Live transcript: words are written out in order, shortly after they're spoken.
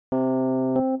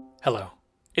Hello.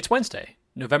 It's Wednesday,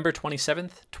 November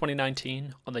 27th,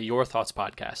 2019, on the Your Thoughts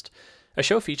podcast, a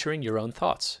show featuring your own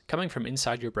thoughts coming from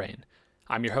inside your brain.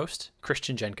 I'm your host,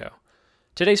 Christian Jenko.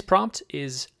 Today's prompt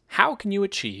is, how can you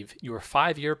achieve your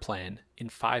 5-year plan in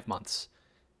 5 months?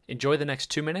 Enjoy the next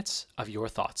 2 minutes of Your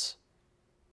Thoughts.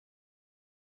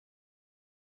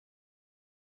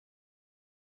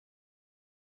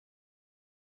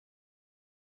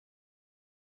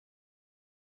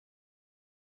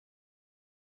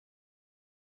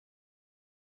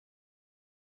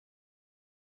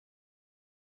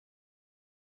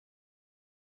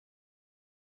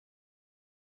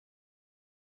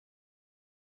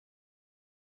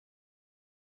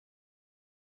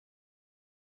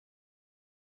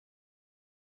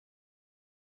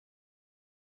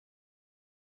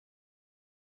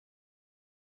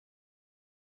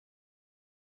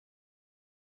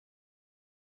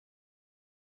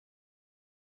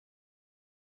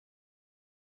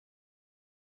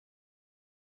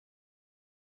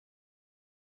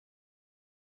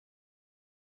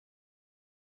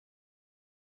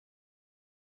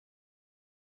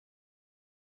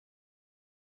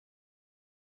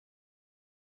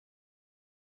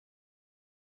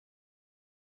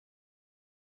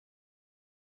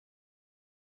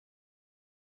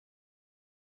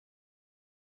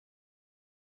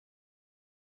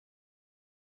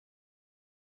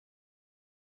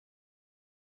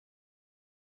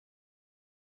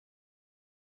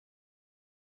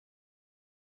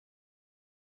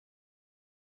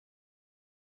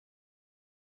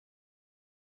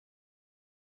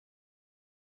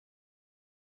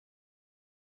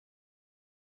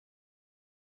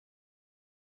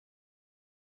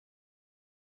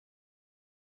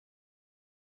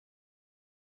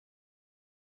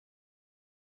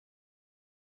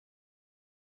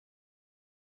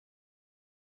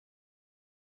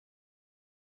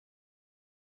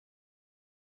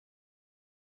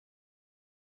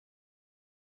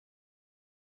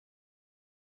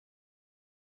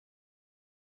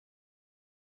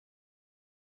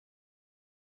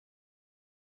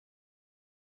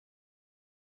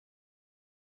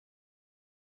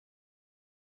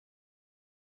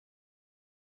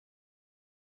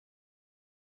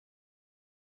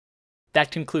 That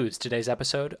concludes today's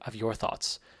episode of Your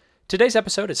Thoughts. Today's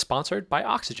episode is sponsored by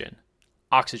Oxygen.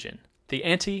 Oxygen, the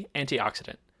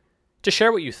antioxidant. To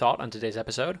share what you thought on today's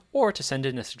episode, or to send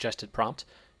in a suggested prompt,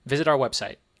 visit our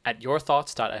website at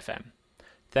yourthoughts.fm.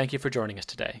 Thank you for joining us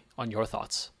today on Your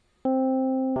Thoughts.